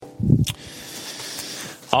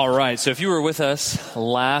All right, so if you were with us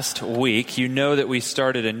last week, you know that we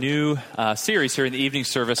started a new series here in the evening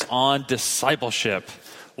service on discipleship.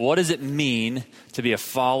 What does it mean to be a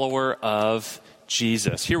follower of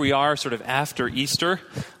Jesus? Here we are sort of after Easter.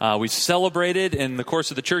 We've celebrated in the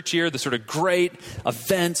course of the church year the sort of great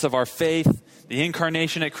events of our faith, the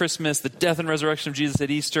incarnation at Christmas, the death and resurrection of Jesus at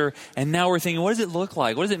Easter, and now we're thinking, what does it look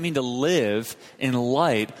like? What does it mean to live in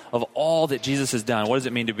light of all that Jesus has done? What does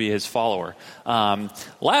it mean to be his follower?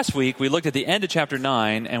 Last week, we looked at the end of chapter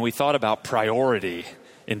 9, and we thought about priority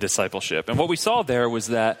in discipleship. And what we saw there was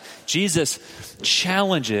that Jesus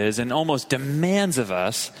challenges and almost demands of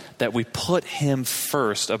us that we put him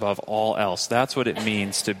first above all else. That's what it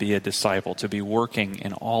means to be a disciple, to be working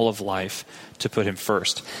in all of life to put him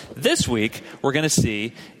first. This week, we're going to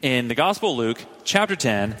see in the Gospel of Luke, chapter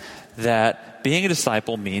 10, that being a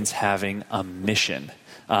disciple means having a mission.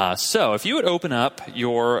 So if you would open up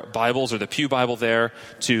your Bibles or the Pew Bible there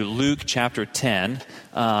to Luke chapter 10.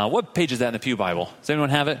 What page is that in the Pew Bible? Does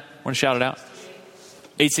anyone have it? Want to shout it out?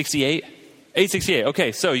 868? 868.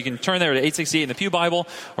 Okay, so you can turn there to 868 in the Pew Bible,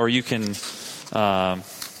 or you can turn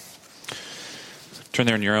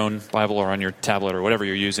there in your own Bible or on your tablet or whatever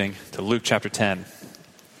you're using to Luke chapter 10.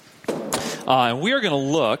 And we are going to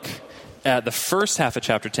look at the first half of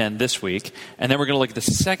chapter 10 this week, and then we're going to look at the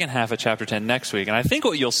second half of chapter 10 next week. And I think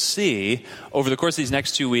what you'll see over the course of these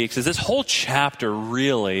next 2 weeks is this whole chapter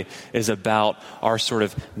really is about our sort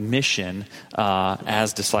of mission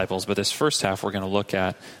as disciples. But this first half, we're going to look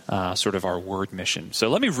at sort of our word mission. So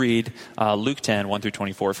let me read Luke 10, 1 through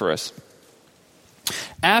 24 for us.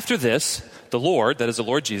 After this, the Lord, that is the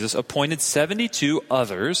Lord Jesus, appointed 72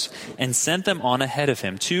 others and sent them on ahead of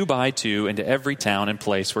him, 2 by 2, into every town and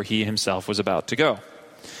place where he himself was about to go.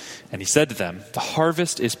 And he said to them, "The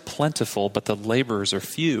harvest is plentiful, but the laborers are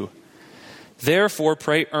few. Therefore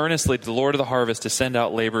pray earnestly to the Lord of the harvest to send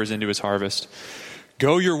out laborers into his harvest.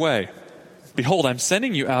 Go your way. Behold, I'm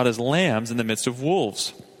sending you out as lambs in the midst of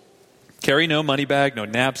wolves. Carry no money bag, no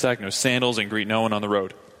knapsack, no sandals, and greet no one on the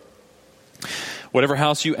road. Whatever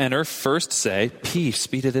house you enter, first say, 'Peace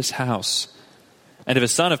be to this house.' And if a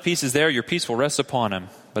son of peace is there, your peace will rest upon him.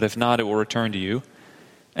 But if not, it will return to you.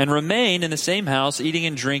 And remain in the same house, eating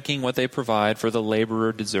and drinking what they provide, for the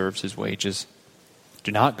laborer deserves his wages.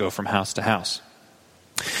 Do not go from house to house.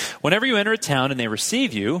 Whenever you enter a town and they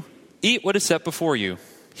receive you, eat what is set before you.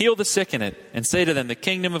 Heal the sick in it, and say to them, 'The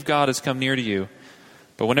kingdom of God has come near to you.'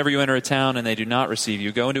 But whenever you enter a town and they do not receive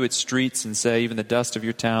you, go into its streets and say, 'Even the dust of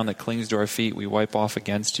your town that clings to our feet we wipe off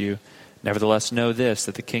against you. Nevertheless, know this,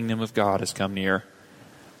 that the kingdom of God has come near.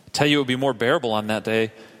 I tell you, it will be more bearable on that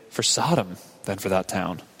day for Sodom than for that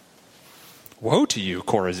town. Woe to you,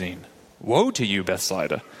 Chorazin! Woe to you,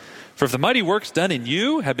 Bethsaida! For if the mighty works done in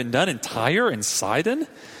you had been done in Tyre and Sidon,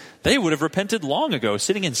 they would have repented long ago,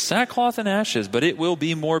 sitting in sackcloth and ashes. But it will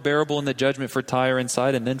be more bearable in the judgment for Tyre and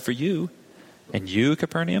Sidon than for you. And you,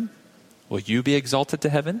 Capernaum, will you be exalted to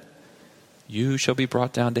heaven? You shall be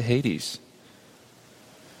brought down to Hades.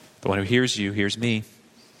 The one who hears you hears me.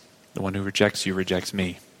 The one who rejects you rejects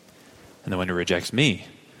me. And the one who rejects me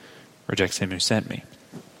rejects him who sent me."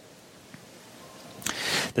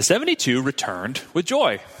 The 72 returned with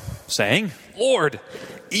joy, saying, "Lord,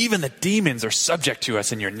 even the demons are subject to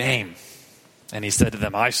us in your name." And he said to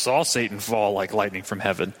them, "I saw Satan fall like lightning from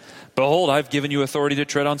heaven. Behold, I've given you authority to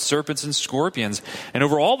tread on serpents and scorpions, and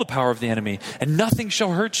over all the power of the enemy, and nothing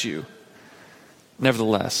shall hurt you.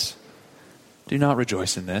 Nevertheless, do not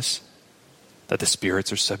rejoice in this, that the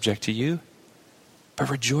spirits are subject to you, but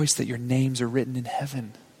rejoice that your names are written in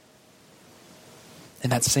heaven." In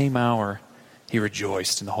that same hour, he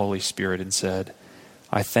rejoiced in the Holy Spirit and said,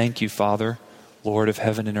 "I thank you, Father, Lord of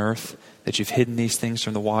heaven and earth, that you've hidden these things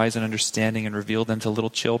from the wise and understanding and revealed them to little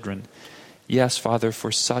children. Yes, Father,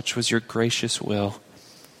 for such was your gracious will.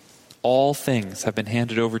 All things have been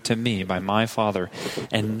handed over to me by my Father,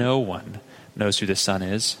 and no one knows who the Son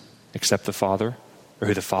is except the Father, or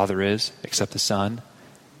who the Father is except the Son,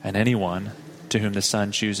 and anyone to whom the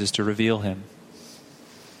Son chooses to reveal him."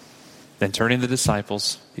 Then turning to the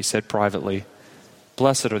disciples, he said privately,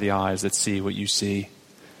 "Blessed are the eyes that see what you see.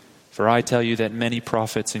 For I tell you that many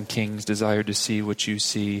prophets and kings desired to see what you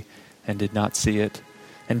see and did not see it,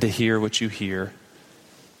 and to hear what you hear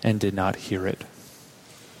and did not hear it."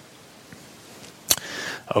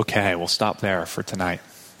 Okay, we'll stop there for tonight.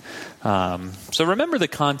 So remember the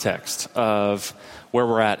context of where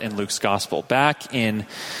we're at in Luke's gospel. Back in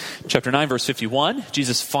chapter 9, verse 51,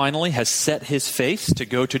 Jesus finally has set his face to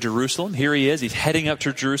go to Jerusalem. Here he is. He's heading up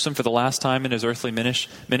to Jerusalem for the last time in his earthly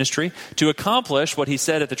ministry to accomplish what he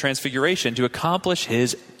said at the Transfiguration, to accomplish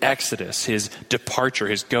his exodus, his departure,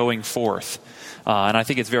 his going forth. And I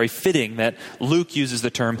think it's very fitting that Luke uses the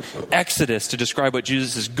term exodus to describe what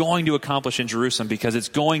Jesus is going to accomplish in Jerusalem, because it's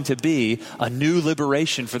going to be a new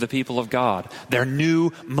liberation for the people of God, their new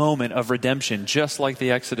moment of redemption, just like the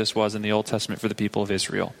Exodus was in the Old Testament for the people of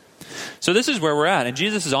Israel. So this is where we're at. And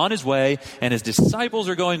Jesus is on his way, and his disciples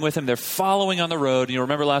are going with him. They're following on the road. You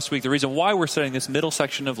remember last week, the reason why we're studying this middle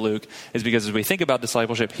section of Luke is because as we think about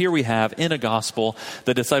discipleship, here we have in a gospel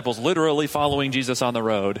the disciples literally following Jesus on the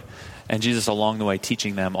road, and Jesus along the way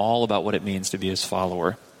teaching them all about what it means to be his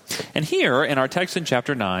follower. And here in our text in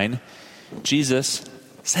chapter 9, Jesus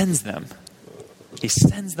sends them. He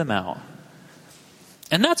sends them out.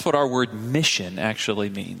 And that's what our word mission actually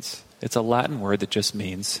means. It's a Latin word that just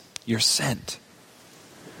means you're sent.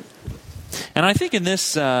 And I think in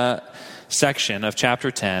this section of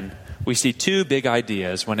chapter 10, we see two big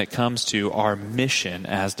ideas when it comes to our mission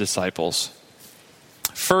as disciples.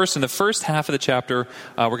 First, in the first half of the chapter,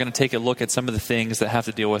 we're going to take a look at some of the things that have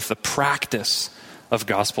to deal with the practice of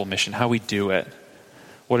gospel mission, how we do it.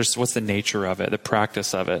 What's the nature of it, the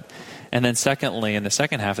practice of it. And then secondly, in the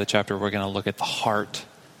second half of the chapter, we're going to look at the heart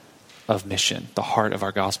of mission, the heart of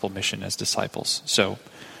our gospel mission as disciples. So,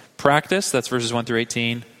 practice, that's verses 1 through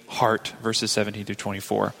 18. Heart, verses 17 through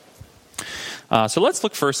 24. So let's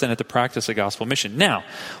look first then at the practice of gospel mission. Now,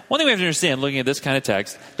 one thing we have to understand looking at this kind of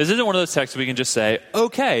text, this isn't one of those texts we can just say,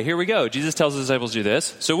 okay, here we go. Jesus tells his disciples to do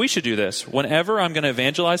this, so we should do this. Whenever I'm going to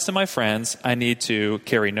evangelize to my friends, I need to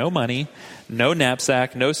carry no money, no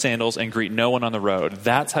knapsack, no sandals, and greet no one on the road.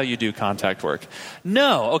 That's how you do contact work.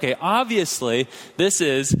 No, okay, obviously, this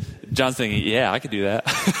is, John's thinking, yeah, I could do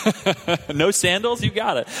that. No sandals? You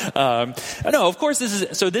got it. No, of course,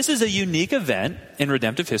 this is a unique event in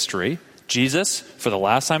redemptive history. Jesus, for the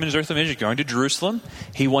last time in his earthly ministry, going to Jerusalem.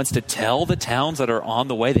 He wants to tell the towns that are on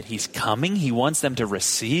the way that he's coming. He wants them to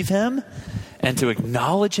receive him and to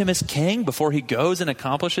acknowledge him as king before he goes and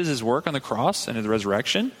accomplishes his work on the cross and in the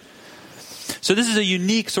resurrection. So this is a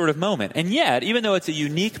unique sort of moment. And yet, even though it's a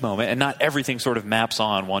unique moment and not everything sort of maps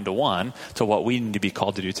on one-to-one to what we need to be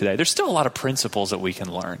called to do today, there's still a lot of principles that we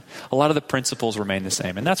can learn. A lot of the principles remain the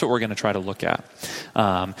same. And that's what we're going to try to look at.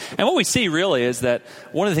 And what we see really is that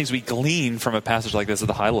one of the things we glean from a passage like this at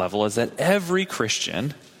the high level is that every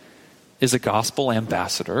Christian is a gospel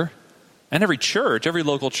ambassador. And every church, every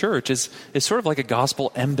local church is sort of like a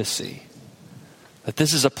gospel embassy. That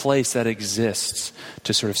this is a place that exists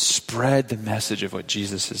to sort of spread the message of what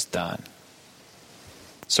Jesus has done.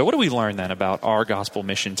 So what do we learn then about our gospel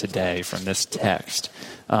mission today from this text?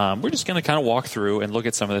 We're just going to kind of walk through and look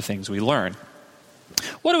at some of the things we learn.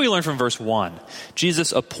 What do we learn from verse 1?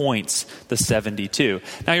 Jesus appoints the 72.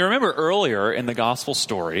 Now you remember earlier in the gospel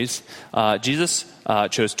stories, Jesus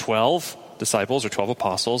chose 12 disciples or 12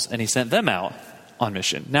 apostles, and he sent them out on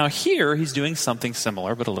mission. Now here he's doing something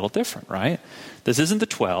similar but a little different, right? This isn't the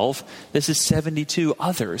 12, this is 72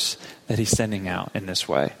 others that he's sending out in this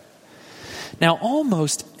way. Now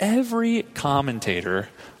almost every commentator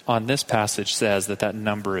on this passage says that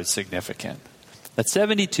number is significant. That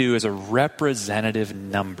 72 is a representative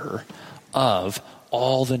number of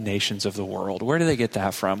all the nations of the world. Where do they get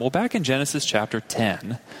that from? Well, back in Genesis chapter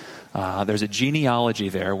 10, there's a genealogy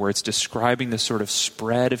there where it's describing the sort of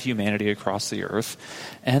spread of humanity across the earth.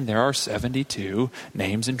 And there are 72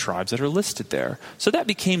 names and tribes that are listed there. So that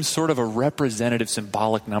became sort of a representative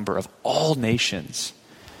symbolic number of all nations.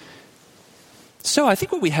 So I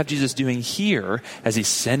think what we have Jesus doing here as he's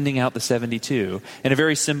sending out the 72 in a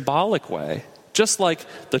very symbolic way, just like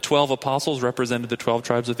the 12 apostles represented the 12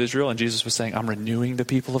 tribes of Israel and Jesus was saying, I'm renewing the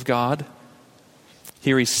people of God.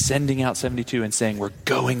 Here he's sending out 72 and saying, we're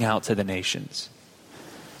going out to the nations.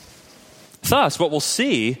 Thus, what we'll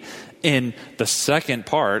see in the second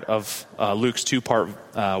part of Luke's two-part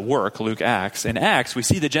work, Luke Acts, in Acts, we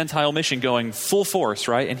see the Gentile mission going full force,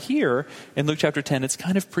 right? And here in Luke chapter 10, it's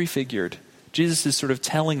kind of prefigured. Jesus is sort of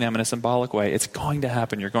telling them in a symbolic way, it's going to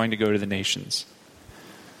happen. You're going to go to the nations.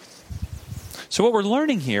 So what we're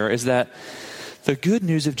learning here is that the good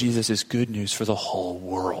news of Jesus is good news for the whole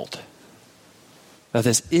world. That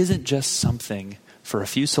this isn't just something for a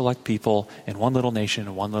few select people in one little nation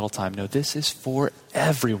in one little time. No, this is for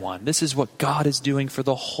everyone. This is what God is doing for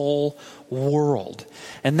the whole world.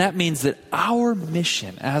 And that means that our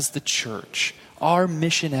mission as the church, our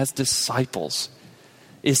mission as disciples,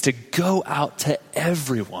 is to go out to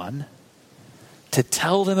everyone, to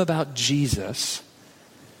tell them about Jesus,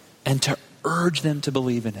 and to urge them to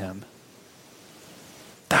believe in him.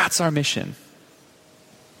 That's our mission.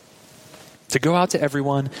 To go out to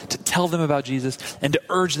everyone, to tell them about Jesus, and to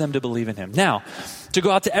urge them to believe in him. Now, to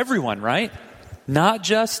go out to everyone, right? Not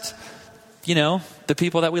just, the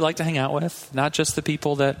people that we like to hang out with. Not just the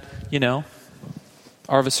people that,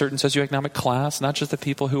 are of a certain socioeconomic class. Not just the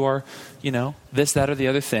people who are, this, that, or the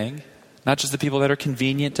other thing. Not just the people that are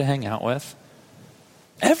convenient to hang out with.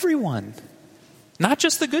 Everyone. Not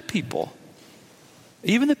just the good people.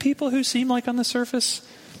 Even the people who seem like on the surface,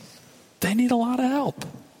 they need a lot of help.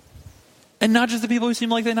 And not just the people who seem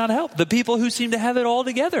like they need help. The people who seem to have it all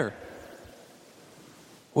together.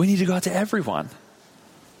 We need to go out to everyone.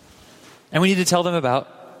 And we need to tell them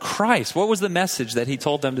about Christ. What was the message that he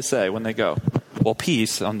told them to say when they go? Well,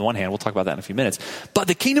 peace, on the one hand, we'll talk about that in a few minutes. But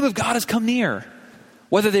the kingdom of God has come near.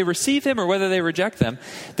 Whether they receive him or whether they reject them,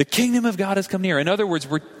 the kingdom of God has come near. In other words,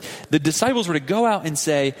 the disciples were to go out and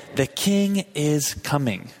say, the king is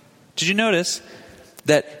coming. Did you notice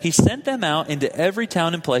that he sent them out into every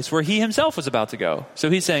town and place where he himself was about to go? So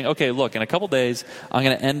he's saying, okay, look, in a couple days, I'm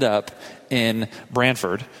going to end up in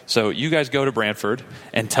Brantford. So you guys go to Brantford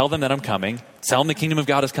and tell them that I'm coming. Tell them the kingdom of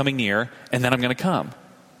God is coming near, and then I'm going to come.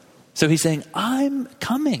 So he's saying, I'm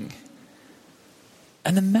coming.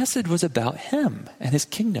 And the message was about him and his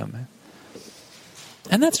kingdom.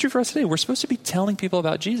 And that's true for us today. We're supposed to be telling people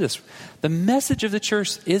about Jesus. The message of the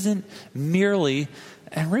church isn't merely,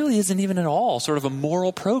 and really isn't even at all, sort of a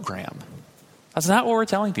moral program. That's not what we're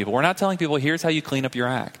telling people. We're not telling people, here's how you clean up your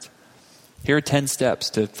act. Here are 10 steps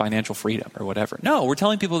to financial freedom or whatever. No, we're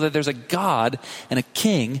telling people that there's a God and a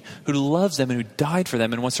king who loves them and who died for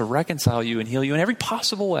them and wants to reconcile you and heal you in every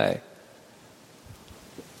possible way.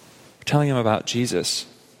 We're telling them about Jesus.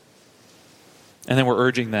 And then we're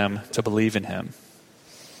urging them to believe in him.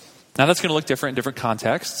 Now that's going to look different in different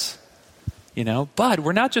contexts, but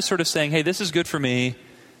we're not just sort of saying, hey, this is good for me,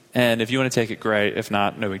 and if you want to take it, great. If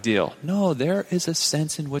not, no big deal. No, there is a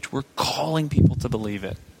sense in which we're calling people to believe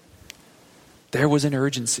it. There was an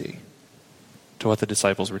urgency to what the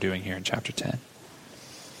disciples were doing here in chapter 10.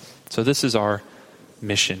 So this is our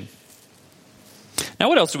mission. Now,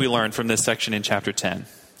 what else do we learn from this section in chapter 10?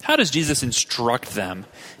 How does Jesus instruct them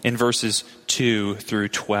in verses 2 through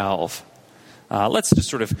 12? Let's just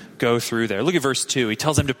sort of go through there. Look at verse 2. He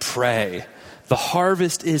tells them to pray. The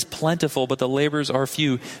harvest is plentiful, but the laborers are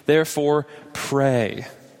few. Therefore, pray.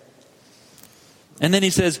 And then he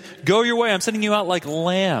says, go your way. I'm sending you out like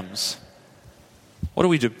lambs. What are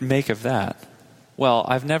we to make of that? Well,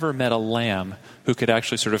 I've never met a lamb who could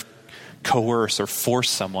actually sort of coerce or force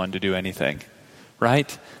someone to do anything.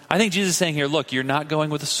 Right? I think Jesus is saying here, look, you're not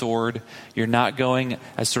going with a sword. You're not going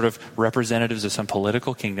as sort of representatives of some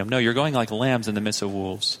political kingdom. No, you're going like lambs in the midst of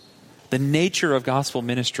wolves. The nature of gospel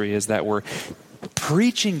ministry is that we're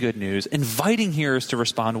preaching good news, inviting hearers to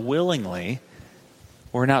respond willingly.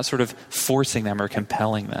 We're not sort of forcing them or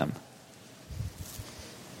compelling them.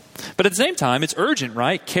 But at the same time, it's urgent,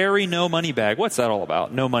 right? Carry no money bag. What's that all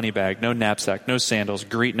about? No money bag, no knapsack, no sandals,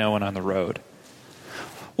 greet no one on the road.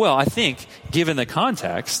 Well, I think, given the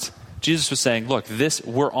context, Jesus was saying, look,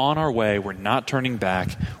 we're on our way. We're not turning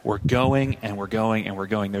back. We're going and we're going and we're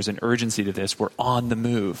going. There's an urgency to this. We're on the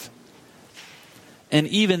move. And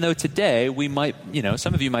even though today we might,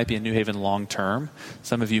 some of you might be in New Haven long term.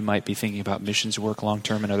 Some of you might be thinking about missions work long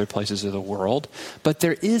term in other places of the world. But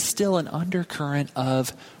there is still an undercurrent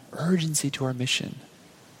of urgency to our mission.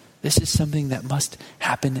 This is something that must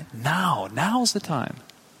happen now. Now's the time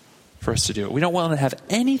for us to do it. We don't want to have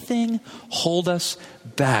anything hold us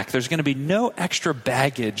back. There's going to be no extra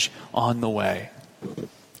baggage on the way.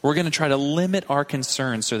 We're going to try to limit our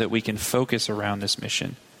concerns so that we can focus around this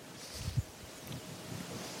mission.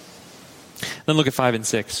 Then look at 5 and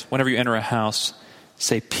 6. Whenever you enter a house,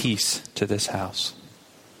 say peace to this house.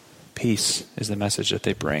 Peace is the message that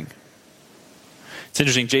they bring. It's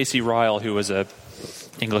interesting, J.C. Ryle, who was an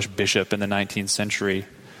English bishop in the 19th century,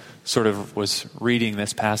 sort of was reading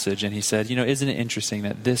this passage, and he said, isn't it interesting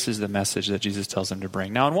that this is the message that Jesus tells them to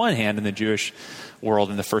bring? Now, on one hand, in the Jewish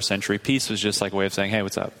world in the first century, peace was just like a way of saying, hey,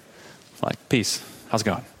 what's up? Like, peace, how's it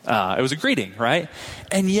going? It was a greeting, right?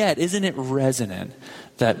 And yet, isn't it resonant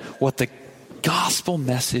that what the gospel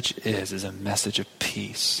message is a message of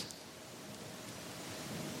peace?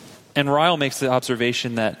 And Ryle makes the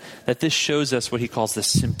observation that this shows us what he calls the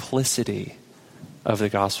simplicity of the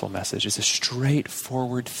gospel message. It's a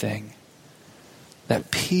straightforward thing.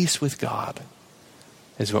 That peace with God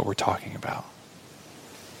is what we're talking about.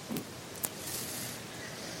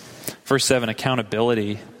 Verse 7,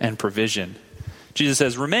 accountability and provision. Jesus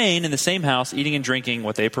says, remain in the same house, eating and drinking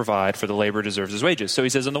what they provide, for the laborer deserves his wages. So he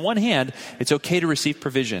says, on the one hand, it's okay to receive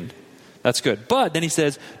provision. That's good. But then he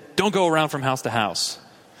says, don't go around from house to house.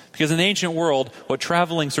 Because in the ancient world, what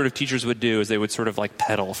traveling sort of teachers would do is they would sort of like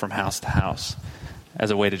peddle from house to house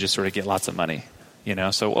as a way to just sort of get lots of money.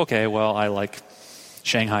 So, okay, well, I like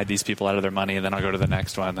Shanghai these people out of their money, and then I'll go to the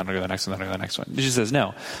next one, and then I'll go to the next one, then I'll go to the next one. Jesus says,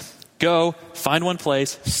 no. Go, find one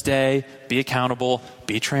place, stay, be accountable,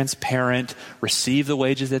 be transparent, receive the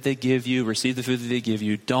wages that they give you, receive the food that they give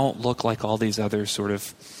you. Don't look like all these other sort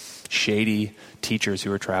of shady teachers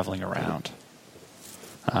who are traveling around.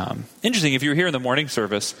 Interesting, if you were here in the morning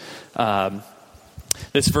service,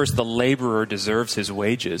 this verse, the laborer deserves his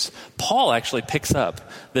wages. Paul actually picks up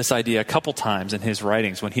this idea a couple times in his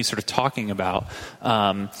writings when he's sort of talking about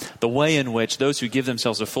the way in which those who give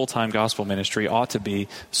themselves a full-time gospel ministry ought to be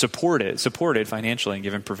supported financially and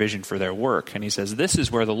given provision for their work. And he says, this is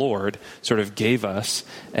where the Lord sort of gave us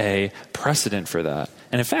a precedent for that.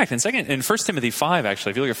 And in fact, in 1 Timothy 5,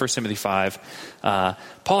 actually, if you look at 1 Timothy 5,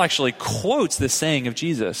 Paul actually quotes this saying of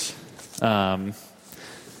Jesus,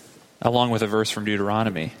 along with a verse from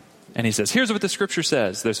Deuteronomy. And he says, here's what the scripture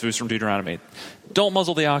says. This verse from Deuteronomy. Don't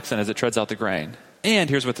muzzle the oxen as it treads out the grain. And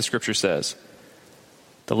here's what the scripture says.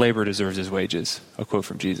 The laborer deserves his wages. A quote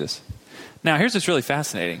from Jesus. Now, here's what's really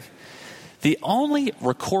fascinating. The only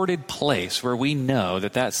recorded place where we know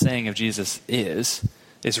that saying of Jesus is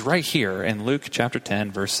right here in Luke chapter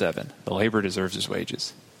 10, verse 7. The laborer deserves his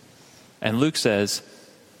wages. And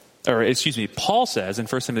Paul says in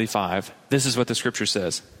 1 Timothy 5, this is what the scripture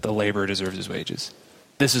says. The laborer deserves his wages.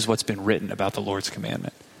 This is what's been written about the Lord's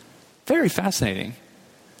commandment. Very fascinating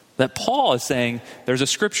that Paul is saying there's a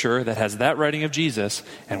scripture that has that writing of Jesus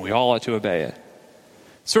and we all ought to obey it.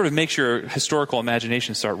 Sort of makes your historical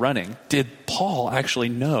imagination start running. Did Paul actually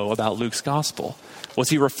know about Luke's gospel? Was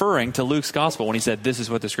he referring to Luke's gospel when he said this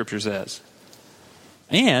is what the scripture says?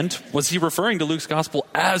 And was he referring to Luke's gospel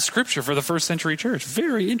as scripture for the first century church?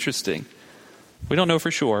 Very interesting. We don't know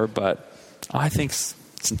for sure, but I think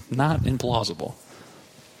it's not implausible.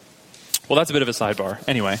 Well, that's a bit of a sidebar.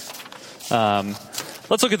 Anyway,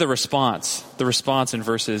 let's look at the response. The response in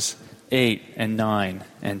verses 8 and 9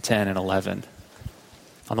 and 10 and 11.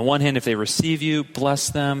 On the one hand, if they receive you, bless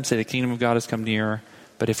them, say the kingdom of God has come near.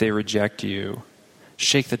 But if they reject you,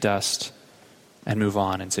 shake the dust and move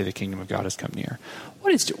on and say the kingdom of God has come near.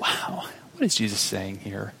 What is Jesus saying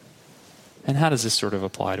here? And how does this sort of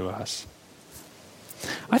apply to us?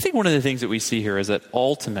 I think one of the things that we see here is that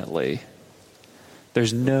ultimately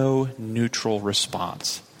there's no neutral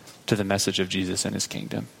response to the message of Jesus and his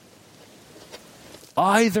kingdom.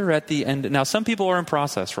 Either at the end, now some people are in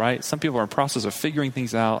process, right? Some people are in process of figuring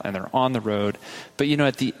things out and they're on the road. But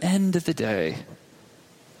at the end of the day,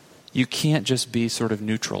 you can't just be sort of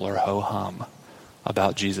neutral or ho-hum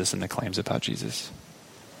about Jesus and the claims about Jesus.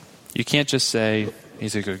 You can't just say,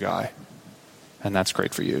 he's a good guy, and that's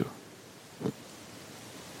great for you.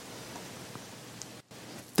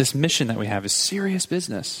 This mission that we have is serious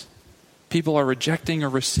business. People are rejecting or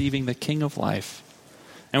receiving the King of life.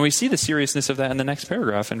 And we see the seriousness of that in the next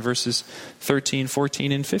paragraph in verses 13,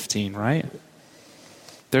 14, and 15, right?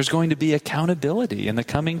 There's going to be accountability in the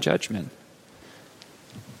coming judgment.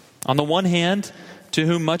 On the one hand, to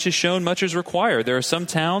whom much is shown, much is required. There are some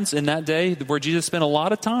towns in that day where Jesus spent a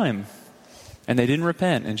lot of time and they didn't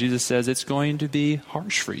repent. And Jesus says it's going to be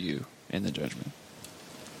harsh for you in the judgment.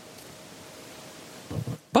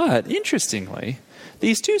 But interestingly,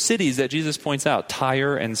 these two cities that Jesus points out,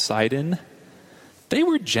 Tyre and Sidon, they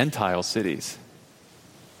were Gentile cities.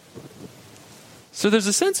 So there's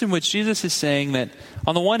a sense in which Jesus is saying that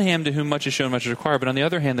on the one hand, to whom much is shown, much is required. But on the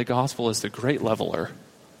other hand, the gospel is the great leveler.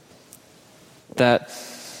 That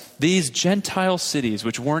these Gentile cities,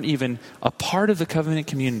 which weren't even a part of the covenant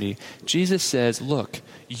community, Jesus says, look,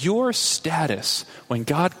 your status when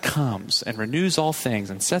God comes and renews all things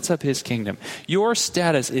and sets up his kingdom, your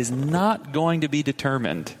status is not going to be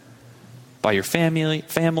determined by your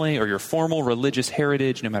family or your formal religious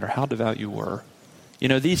heritage, no matter how devout you were.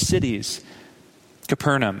 These cities,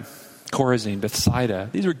 Capernaum, Chorazin, Bethsaida,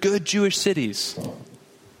 these were good Jewish cities.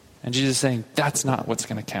 And Jesus is saying, that's not what's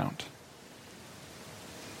going to count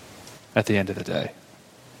at the end of the day.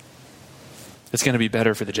 It's going to be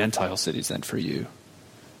better for the Gentile cities than for you.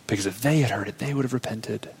 Because if they had heard it, they would have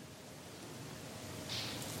repented.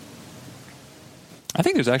 I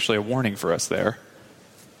think there's actually a warning for us there.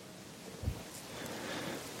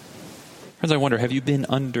 Friends, I wonder, have you been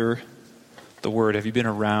under the word? Have you been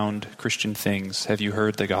around Christian things? Have you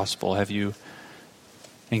heard the gospel? Have you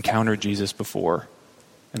encountered Jesus before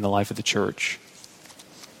in the life of the church?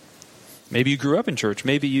 Maybe you grew up in church.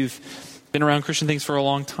 Maybe you've been around Christian things for a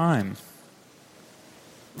long time.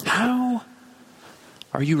 How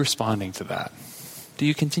are you responding to that? do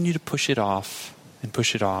you continue to push it off and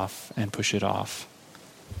push it off and push it off?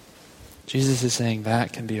 Jesus is saying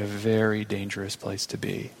that can be a very dangerous place to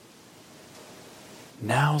be.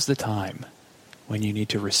 Now's the time when you need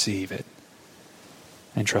to receive it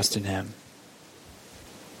and trust in him.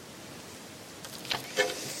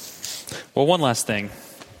 Well, one last thing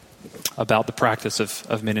about the practice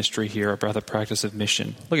of ministry here, about the practice of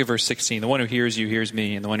mission. Look at verse 16. The one who hears you hears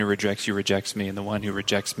me, and the one who rejects you rejects me, and the one who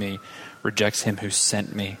rejects me rejects him who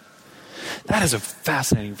sent me. That is a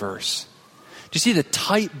fascinating verse. Do you see the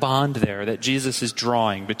tight bond there that Jesus is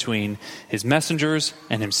drawing between his messengers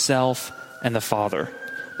and himself and the Father?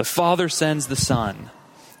 The Father sends the Son.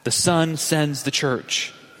 The Son sends the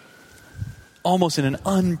church. Almost in an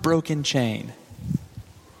unbroken chain.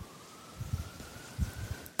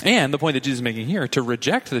 And the point that Jesus is making here, to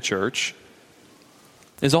reject the church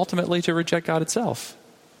is ultimately to reject God itself.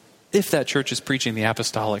 If that church is preaching the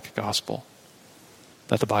apostolic gospel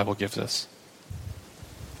that the Bible gives us.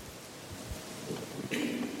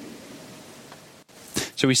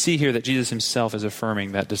 So we see here that Jesus himself is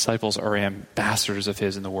affirming that disciples are ambassadors of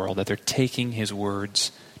his in the world, that they're taking his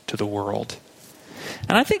words to the world.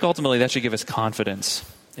 And I think ultimately that should give us confidence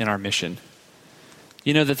in our mission.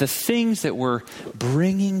 You know, that the things that we're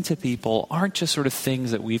bringing to people aren't just sort of things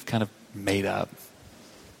that we've kind of made up,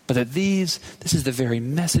 but that this is the very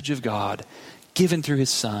message of God given through his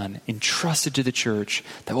Son, entrusted to the church,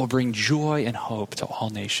 that will bring joy and hope to all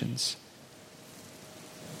nations.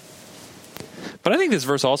 But I think this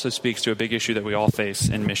verse also speaks to a big issue that we all face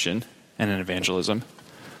in mission and in evangelism,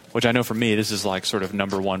 which I know for me, this is like sort of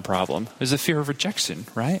number one problem, is the fear of rejection,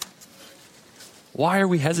 right? Why are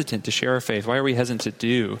we hesitant to share our faith? Why are we hesitant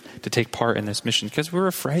to take part in this mission? Because we're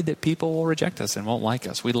afraid that people will reject us and won't like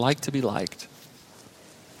us. We like to be liked.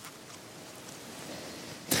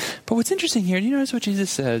 But what's interesting here, you notice what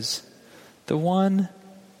Jesus says? The one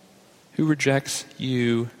who rejects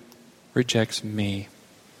you rejects me.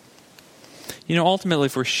 You know, ultimately,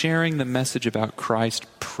 if we're sharing the message about Christ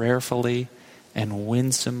prayerfully and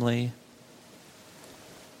winsomely,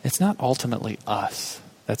 it's not ultimately us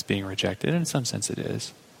that's being rejected. In some sense it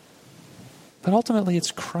is. But ultimately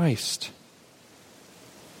it's Christ.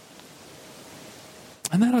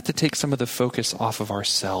 And that ought to take some of the focus off of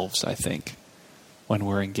ourselves, I think, when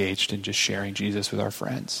we're engaged in just sharing Jesus with our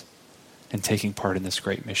friends and taking part in this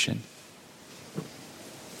great mission.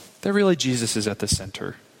 That really Jesus is at the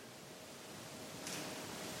center.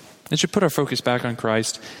 It should put our focus back on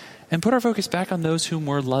Christ and put our focus back on those whom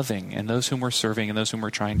we're loving and those whom we're serving and those whom we're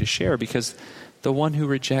trying to share, because the one who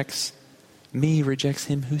rejects me rejects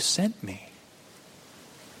him who sent me.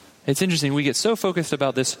 It's interesting, we get so focused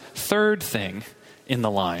about this third thing in the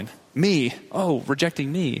line, me, rejecting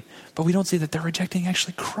me, but we don't see that they're rejecting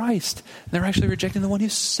actually Christ. They're actually rejecting the one who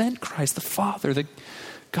sent Christ, the Father, the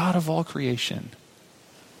God of all creation.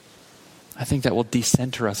 I think that will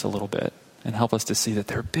decenter us a little bit and help us to see that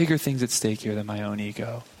there are bigger things at stake here than my own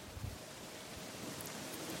ego.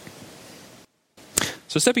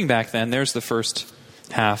 So stepping back then, there's the first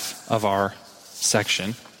half of our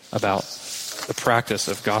section about the practice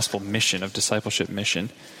of gospel mission, of discipleship mission.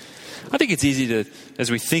 I think it's easy to,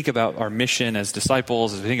 as we think about our mission as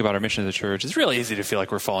disciples, as we think about our mission as a church, it's really easy to feel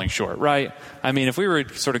like we're falling short, right? I mean, if we were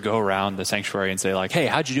to sort of go around the sanctuary and say like, hey,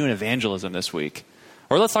 how'd you do in evangelism this week?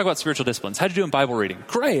 Or let's talk about spiritual disciplines. How'd you do in Bible reading?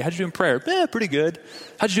 Great. How'd you do in prayer? Pretty good.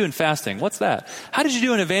 How'd you do in fasting? What's that? How did you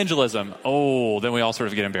do in evangelism? Then we all sort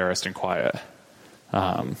of get embarrassed and quiet.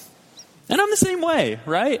 And I'm the same way,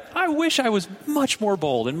 right? I wish I was much more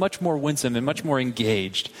bold and much more winsome and much more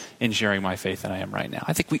engaged in sharing my faith than I am right now.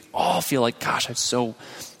 I think we all feel like, gosh, I have so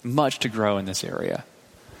much to grow in this area.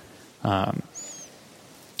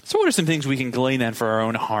 So what are some things we can glean then for our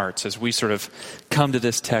own hearts as we sort of come to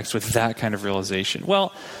this text with that kind of realization?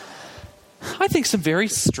 Well, I think some very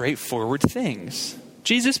straightforward things.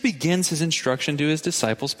 Jesus begins his instruction to his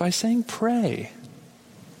disciples by saying, pray.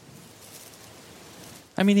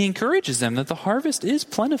 I mean, he encourages them that the harvest is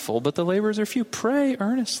plentiful, but the laborers are few. Pray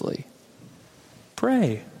earnestly.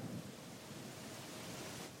 Pray.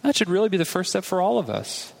 That should really be the first step for all of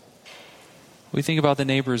us. We think about the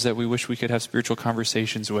neighbors that we wish we could have spiritual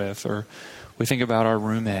conversations with, or we think about our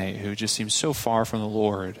roommate who just seems so far from the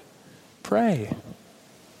Lord. Pray.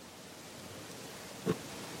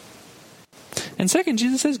 And second,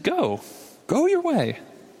 Jesus says, go. Go your way.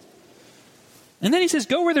 And then he says,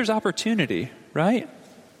 go where there's opportunity, right?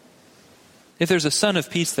 If there's a son of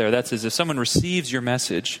peace there, that's as if someone receives your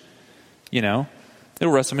message, it'll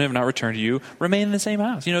rest on him and not return to you. Remain in the same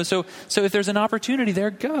house. So if there's an opportunity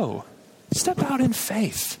there, go. Step out in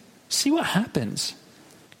faith. See what happens.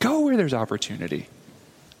 Go where there's opportunity.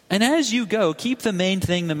 And as you go, keep the main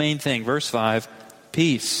thing. Verse 5,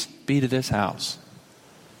 peace be to this house.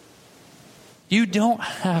 You don't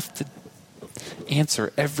have to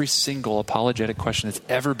answer every single apologetic question that's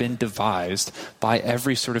ever been devised by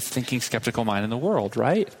every sort of thinking, skeptical mind in the world,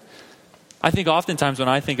 right? I think oftentimes when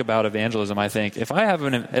I think about evangelism, I think if I have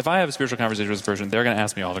a spiritual conversation with a person, they're going to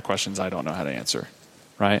ask me all the questions I don't know how to answer,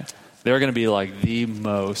 right? They're going to be like the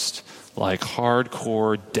most like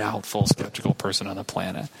hardcore, doubtful, skeptical person on the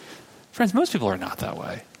planet. Friends, most people are not that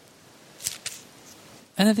way.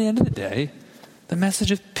 And at the end of the day, the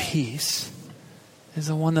message of peace is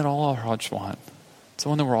the one that all our hearts want. It's the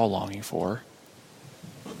one that we're all longing for.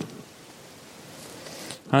 And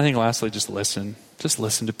I think lastly, just listen. Just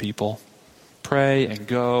listen to people. Pray and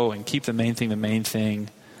go and keep the main thing,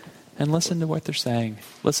 and listen to what they're saying.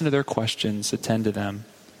 Listen to their questions. Attend to them.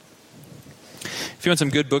 If you want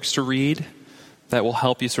some good books to read that will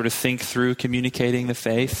help you sort of think through communicating the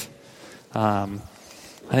faith, I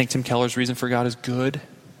think Tim Keller's Reason for God is good.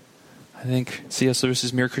 I think C.S.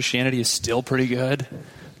 Lewis's Mere Christianity is still pretty good.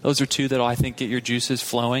 Those are two that I think get your juices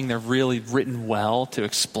flowing. They're really written well to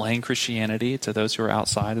explain Christianity to those who are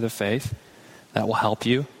outside of the faith. That will help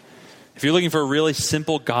you. If you're looking for a really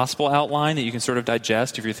simple gospel outline that you can sort of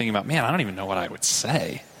digest, if you're thinking about, man, I don't even know what I would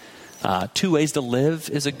say. 2 Ways to Live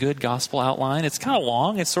is a good gospel outline. It's kind of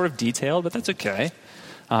long. It's sort of detailed, but that's okay.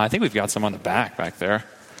 I think we've got some on the back there.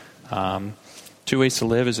 2 Ways to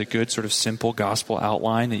Live is a good sort of simple gospel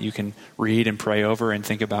outline that you can read and pray over and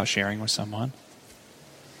think about sharing with someone.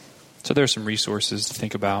 So there are some resources to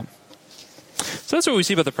think about. So that's what we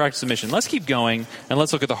see about the practice of mission. Let's keep going and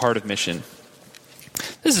let's look at the heart of mission.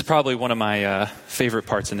 This is probably one of my favorite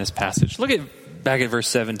parts in this passage. Look back at verse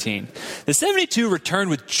 17. The 72 returned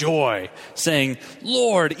with joy, saying,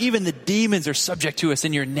 Lord, even the demons are subject to us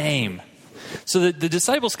in your name. So the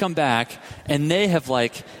disciples come back and they have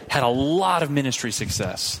had a lot of ministry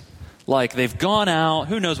success. They've gone out.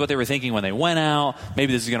 Who knows what they were thinking when they went out?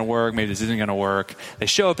 Maybe this is going to work. Maybe this isn't going to work. They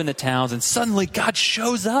show up in the towns and suddenly God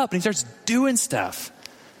shows up and he starts doing stuff.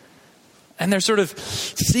 And they're sort of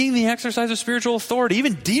seeing the exercise of spiritual authority.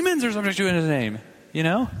 Even demons are subject to it in his name. You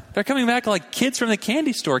know? They're coming back like kids from the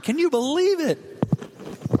candy store. Can you believe it?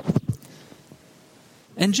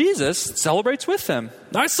 And Jesus celebrates with them.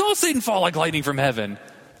 I saw Satan fall like lightning from heaven.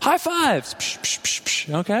 High fives. Psh, psh, psh,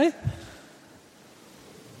 psh. Okay?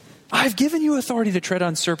 I've given you authority to tread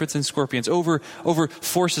on serpents and scorpions over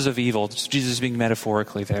forces of evil. Jesus being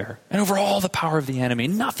metaphorically there. And over all the power of the enemy.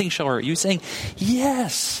 Nothing shall hurt you. Saying,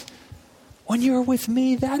 yes, when you're with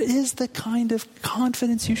me, that is the kind of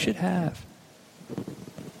confidence you should have.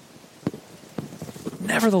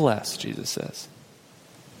 Nevertheless, Jesus says,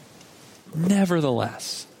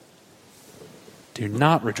 nevertheless, do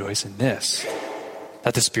not rejoice in this,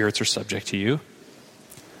 that the spirits are subject to you,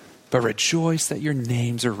 but rejoice that your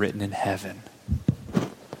names are written in heaven.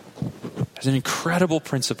 There's an incredible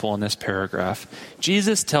principle in this paragraph.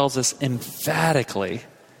 Jesus tells us emphatically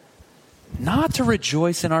not to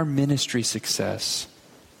rejoice in our ministry success,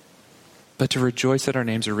 but to rejoice that our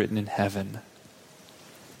names are written in heaven.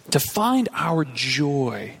 To find our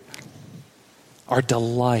joy, our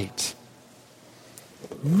delight,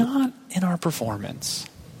 not in our performance,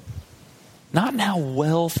 not in how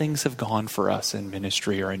well things have gone for us in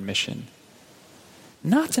ministry or in mission,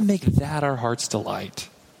 not to make that our heart's delight,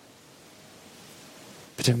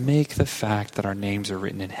 but to make the fact that our names are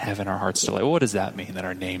written in heaven our heart's delight. What does that mean, that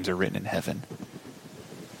our names are written in heaven?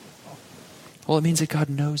 Well, it means that God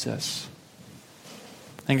knows us.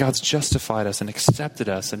 And God's justified us and accepted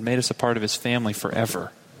us and made us a part of his family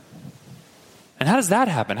forever. And how does that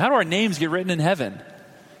happen? How do our names get written in heaven?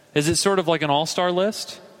 Is it sort of like an all-star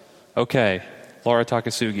list? Okay, Laura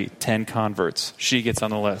Takasugi, 10 converts. She gets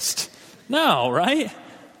on the list. No, right?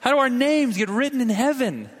 How do our names get written in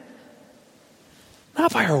heaven?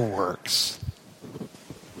 Not by our works,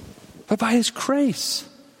 but by his grace,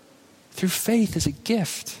 through faith as a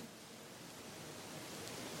gift.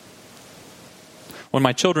 When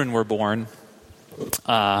my children were born,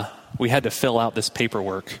 we had to fill out this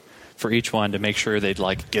paperwork for each one to make sure they'd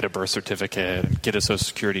get a birth certificate, and get a social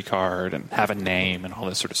security card, and have a name and all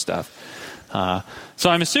this sort of stuff. So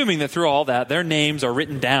I'm assuming that through all that, their names are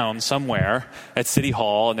written down somewhere at City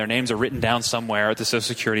Hall, and their names are written down somewhere at the Social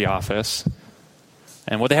Security office.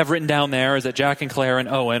 And what they have written down there is that Jack and Claire and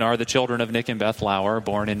Owen are the children of Nick and Beth Lauer,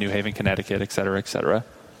 born in New Haven, Connecticut, et cetera, et cetera.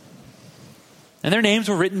 And their names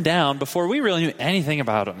were written down before we really knew anything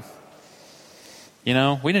about them. You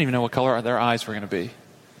know, we didn't even know what color their eyes were going to be.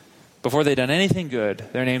 Before they'd done anything good,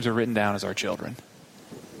 their names were written down as our children.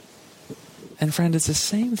 And friend, it's the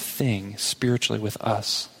same thing spiritually with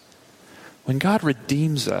us. When God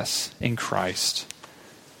redeems us in Christ,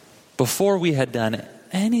 before we had done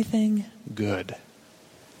anything good,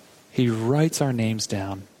 he writes our names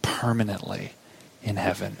down permanently in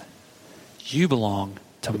heaven. You belong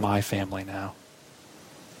to my family now.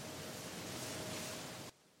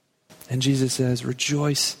 And Jesus says,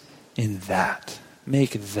 rejoice in that.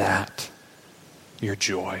 Make that your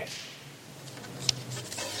joy.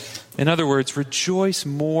 In other words, rejoice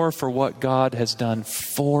more for what God has done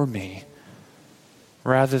for me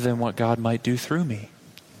rather than what God might do through me.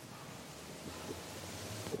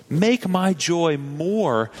 Make my joy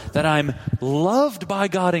more that I'm loved by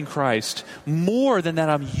God in Christ, more than that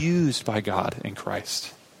I'm used by God in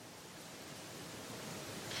Christ.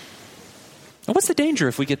 And what's the danger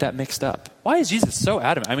if we get that mixed up? Why is Jesus so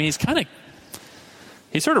adamant? I mean,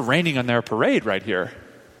 he's sort of raining on their parade right here.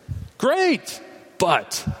 Great,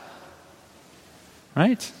 but,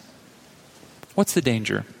 right? What's the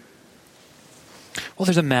danger? Well,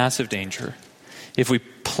 there's a massive danger if we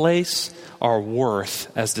place our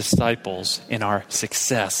worth as disciples in our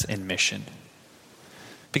success in mission.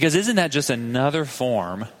 Because isn't that just another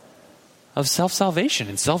form of self-salvation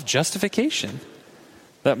and self-justification?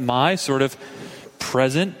 That my sort of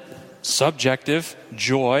present, subjective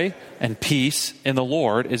joy and peace in the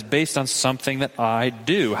Lord is based on something that I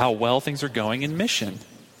do, how well things are going in mission.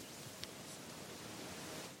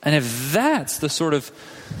 And if that's the sort of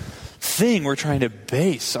thing we're trying to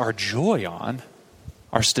base our joy on,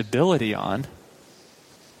 our stability on,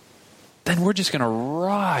 then we're just going to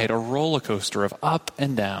ride a roller coaster of up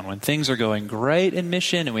and down. When things are going great in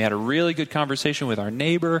mission and we had a really good conversation with our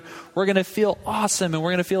neighbor, we're going to feel awesome and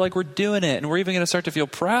we're going to feel like we're doing it. And we're even going to start to feel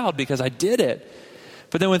proud because I did it.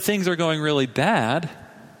 But then when things are going really bad,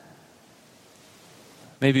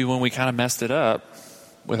 maybe when we kind of messed it up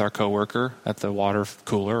with our coworker at the water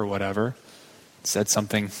cooler or whatever, said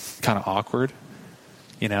something kind of awkward,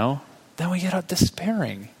 then we get out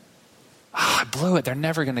despairing. I blew it. They're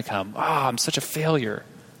never going to come. I'm such a failure.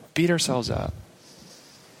 Beat ourselves up.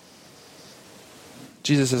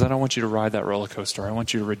 Jesus says, I don't want you to ride that roller coaster. I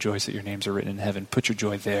want you to rejoice that your names are written in heaven. Put your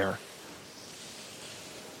joy there.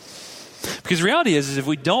 Because the reality is if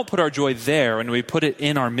we don't put our joy there and we put it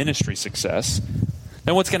in our ministry success,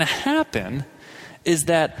 then what's going to happen is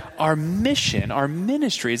that our mission, our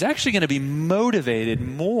ministry is actually going to be motivated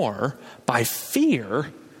more by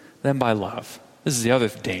fear than by love. This is the other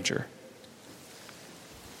danger.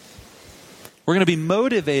 We're going to be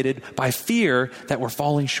motivated by fear that we're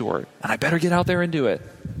falling short. And I better get out there and do it.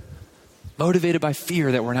 Motivated by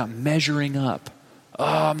fear that we're not measuring up.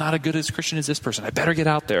 I'm not as good as Christian as this person. I better get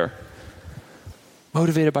out there.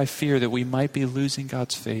 Motivated by fear that we might be losing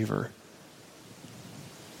God's favor.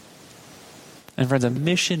 And friends, a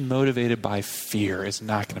mission motivated by fear is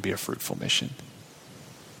not going to be a fruitful mission.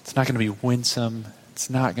 It's not going to be winsome. It's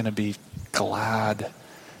not going to be glad.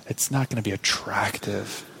 It's not going to be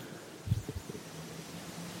attractive.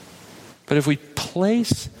 But if we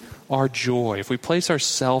place our joy, if we place our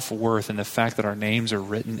self-worth in the fact that our names are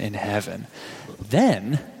written in heaven,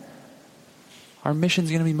 then our mission is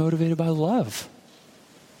going to be motivated by love.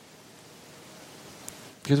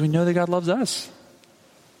 Because we know that God loves us,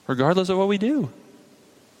 regardless of what we do.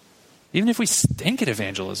 Even if we stink at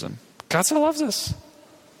evangelism, God still loves us.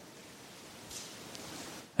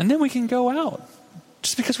 And then we can go out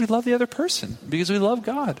just because we love the other person, because we love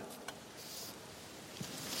God.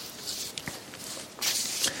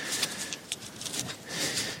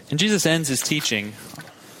 And Jesus ends his teaching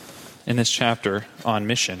in this chapter on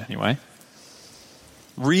mission, anyway,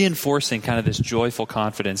 reinforcing kind of this joyful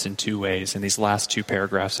confidence in two ways in these last two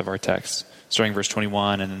paragraphs of our text, starting in verse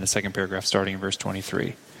 21 and then the second paragraph starting in verse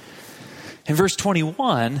 23. In verse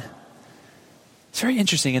 21, it's very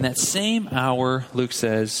interesting. In that same hour, Luke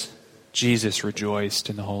says, Jesus rejoiced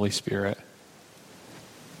in the Holy Spirit.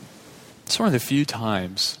 It's one of the few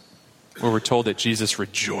times where we're told that Jesus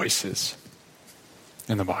rejoices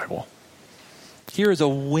in the Bible. Here is a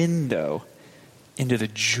window into the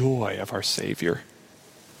joy of our Savior.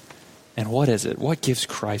 And what is it? What gives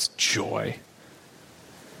Christ joy?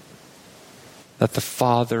 That the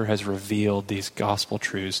Father has revealed these gospel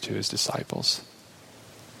truths to his disciples.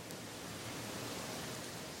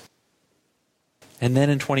 And then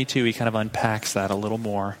in 22, he kind of unpacks that a little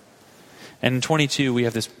more. And in 22, we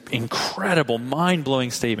have this incredible, mind-blowing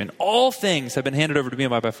statement. All things have been handed over to me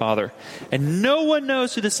by my Father. And no one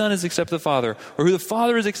knows who the Son is except the Father, or who the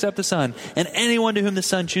Father is except the Son, and anyone to whom the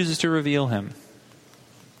Son chooses to reveal him.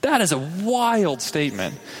 That is a wild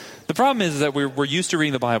statement. The problem is that we're used to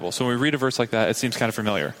reading the Bible. So when we read a verse like that, it seems kind of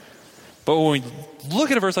familiar. But when we look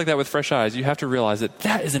at a verse like that with fresh eyes, you have to realize that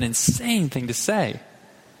that is an insane thing to say.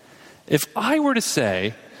 If I were to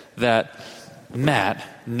say that Matt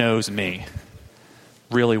knows me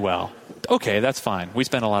really well, okay, that's fine. We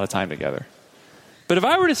spend a lot of time together. But if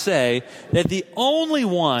I were to say that the only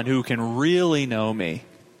one who can really know me,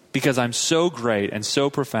 because I'm so great and so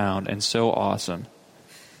profound and so awesome,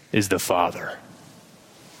 is the Father,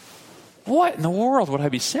 what in the world would I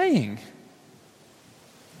be saying?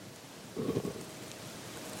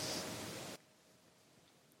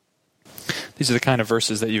 These are the kind of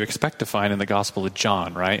verses that you expect to find in the Gospel of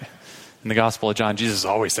John, right? In the Gospel of John, Jesus is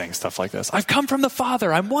always saying stuff like this. I've come from the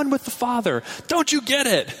Father. I'm one with the Father. Don't you get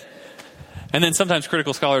it? And then sometimes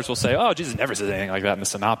critical scholars will say, oh, Jesus never says anything like that in the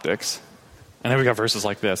Synoptics. And then we got verses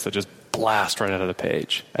like this that just blast right out of the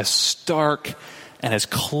page. As stark and as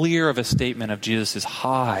clear of a statement of Jesus'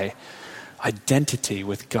 high identity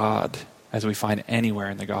with God as we find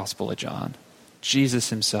anywhere in the Gospel of John.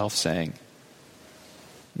 Jesus himself saying,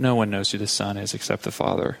 no one knows who the Son is except the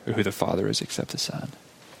Father, or who the Father is except the Son.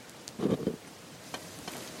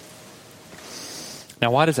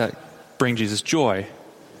 Now, why does that bring Jesus joy?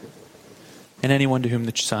 And anyone to whom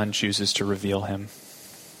the Son chooses to reveal him.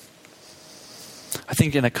 I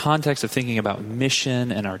think in the context of thinking about mission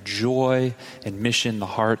and our joy in mission, the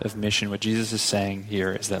heart of mission, what Jesus is saying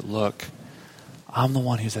here is that, look, I'm the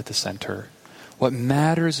one who's at the center. What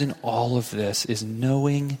matters in all of this is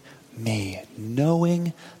knowing me,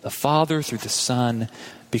 knowing the Father through the Son,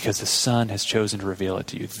 because the Son has chosen to reveal it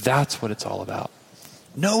to you. That's what it's all about.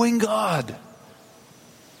 Knowing God,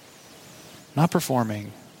 not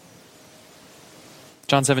performing.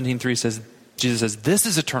 John 17:3 says, Jesus says, this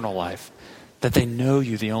is eternal life, that they know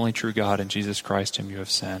you, the only true God, and Jesus Christ whom you have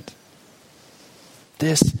sent.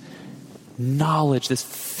 This knowledge, this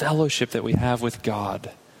fellowship that we have with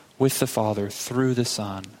God, with the Father, through the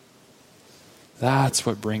Son, that's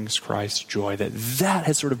what brings Christ joy, that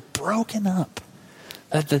has sort of broken up.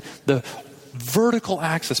 That the vertical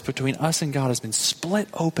axis between us and God has been split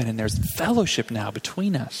open, and there's fellowship now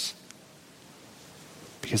between us.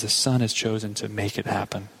 Because the Son has chosen to make it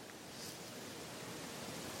happen.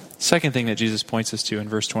 Second thing that Jesus points us to in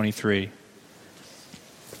verse 23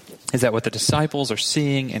 is that what the disciples are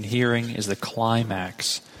seeing and hearing is the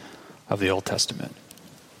climax of the Old Testament.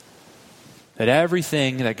 That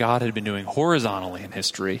everything that God had been doing horizontally in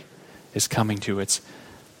history is coming to its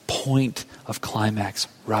point of climax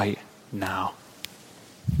right now.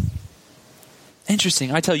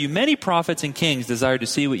 Interesting. I tell you, many prophets and kings desired to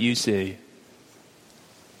see what you see.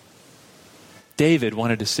 David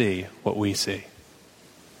wanted to see what we see.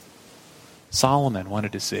 Solomon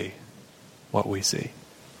wanted to see what we see.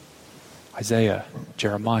 Isaiah,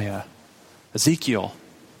 Jeremiah, Ezekiel.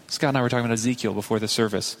 Scott and I were talking about Ezekiel before the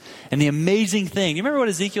service. And the amazing thing, you remember what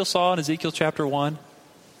Ezekiel saw in Ezekiel chapter 1?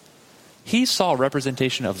 He saw a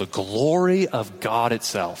representation of the glory of God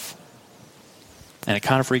itself. And it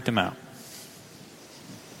kind of freaked him out.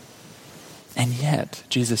 And yet,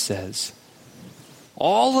 Jesus says,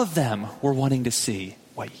 all of them were wanting to see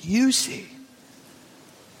what you see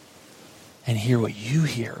and hear what you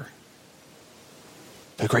hear.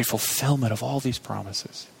 The great fulfillment of all these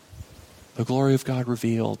promises. The glory of God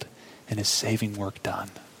revealed and his saving work done.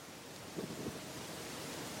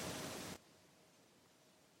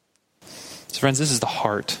 So friends, this is the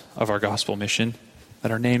heart of our gospel mission,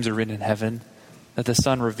 that our names are written in heaven, that the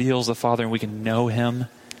Son reveals the Father and we can know him,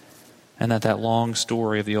 and that long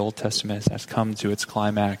story of the Old Testament has come to its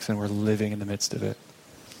climax and we're living in the midst of it.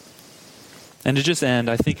 And to just end,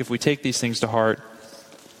 I think if we take these things to heart,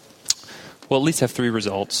 we'll at least have three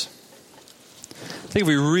results. I think if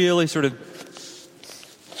we really sort of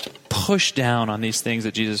push down on these things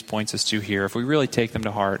that Jesus points us to here, if we really take them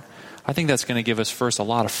to heart, I think that's going to give us first a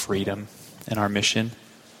lot of freedom in our mission.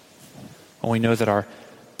 When we know that our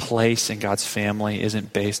place in God's family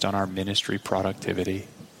isn't based on our ministry productivity.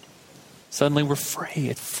 Suddenly we're free.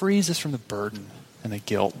 It frees us from the burden and the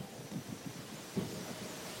guilt.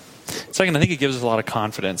 Second, I think it gives us a lot of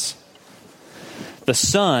confidence. The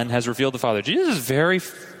Son has revealed the Father. Jesus is very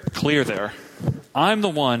clear there. I'm the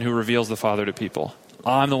one who reveals the Father to people.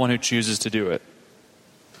 I'm the one who chooses to do it.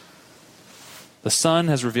 The Son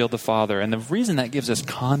has revealed the Father. And the reason that gives us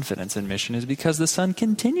confidence in mission is because the Son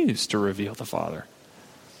continues to reveal the Father.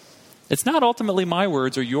 It's not ultimately my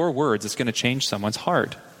words or your words that's going to change someone's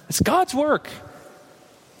heart. It's God's work.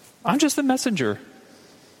 I'm just the messenger.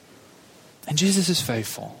 And Jesus is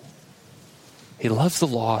faithful. He loves the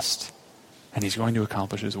lost, and he's going to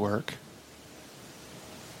accomplish his work.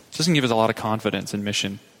 This can give us a lot of confidence in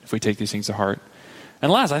mission if we take these things to heart.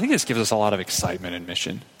 And last, I think this gives us a lot of excitement in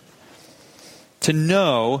mission. To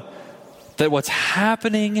know that what's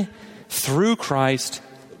happening through Christ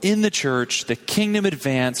in the church, the kingdom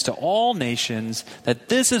advance to all nations, that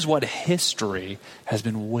this is what history has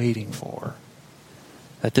been waiting for.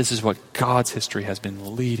 That this is what God's history has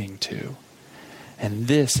been leading to. And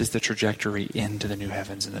this is the trajectory into the new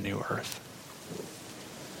heavens and the new earth.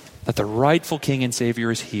 That the rightful King and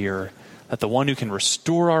Savior is here. That the one who can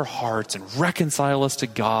restore our hearts and reconcile us to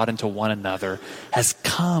God and to one another has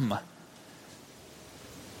come.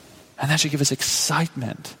 And that should give us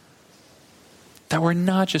excitement. That we're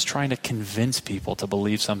not just trying to convince people to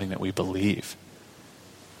believe something that we believe.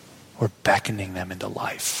 We're beckoning them into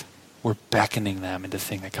life. We're beckoning them into the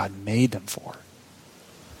thing that God made them for.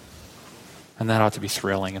 And that ought to be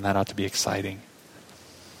thrilling, and that ought to be exciting.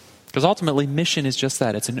 Because ultimately, mission is just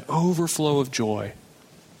that. It's an overflow of joy.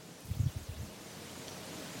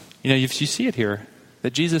 You see it here,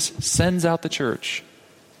 that Jesus sends out the church,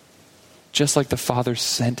 just like the Father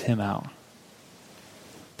sent him out.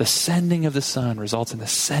 The sending of the Son results in the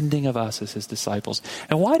sending of us as his disciples.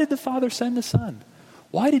 And why did the Father send the Son?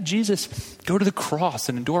 Why did Jesus go to the cross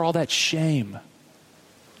and endure all that shame?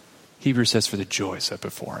 Hebrews says, for the joy set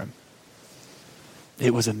before him.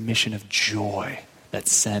 It was a mission of joy that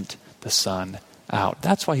sent the Son out.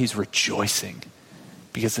 That's why he's rejoicing,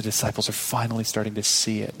 because the disciples are finally starting to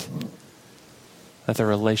see it. That their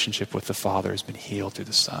relationship with the Father has been healed through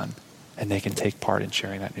the Son, and they can take part in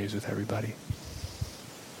sharing that news with everybody.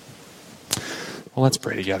 Well, let's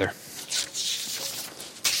pray together.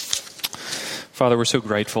 Father, we're so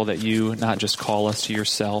grateful that you not just call us to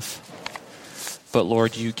yourself, but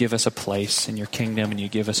Lord, you give us a place in your kingdom and you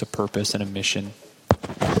give us a purpose and a mission.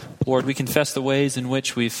 Lord, we confess the ways in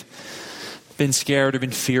which we've been scared or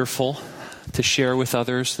been fearful to share with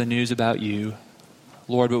others the news about you.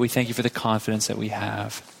 Lord, but we thank you for the confidence that we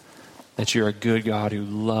have, that you're a good God who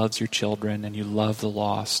loves your children and you love the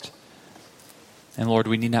lost. And Lord,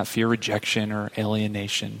 we need not fear rejection or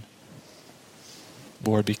alienation,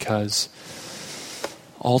 Lord, because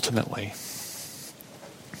ultimately,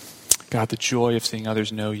 God, the joy of seeing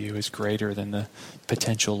others know you is greater than the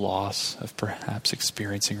potential loss of perhaps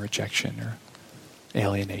experiencing rejection or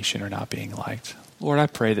alienation or not being liked. Lord, I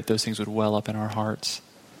pray that those things would well up in our hearts,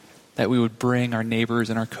 that we would bring our neighbors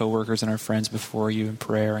and our coworkers and our friends before you in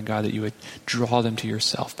prayer, and God, that you would draw them to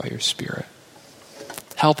yourself by your Spirit.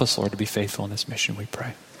 Help us, Lord, to be faithful in this mission, we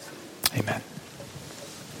pray. Amen.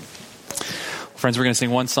 Friends, we're going to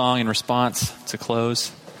sing one song in response to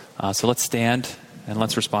close. So let's stand and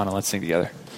let's respond and let's sing together.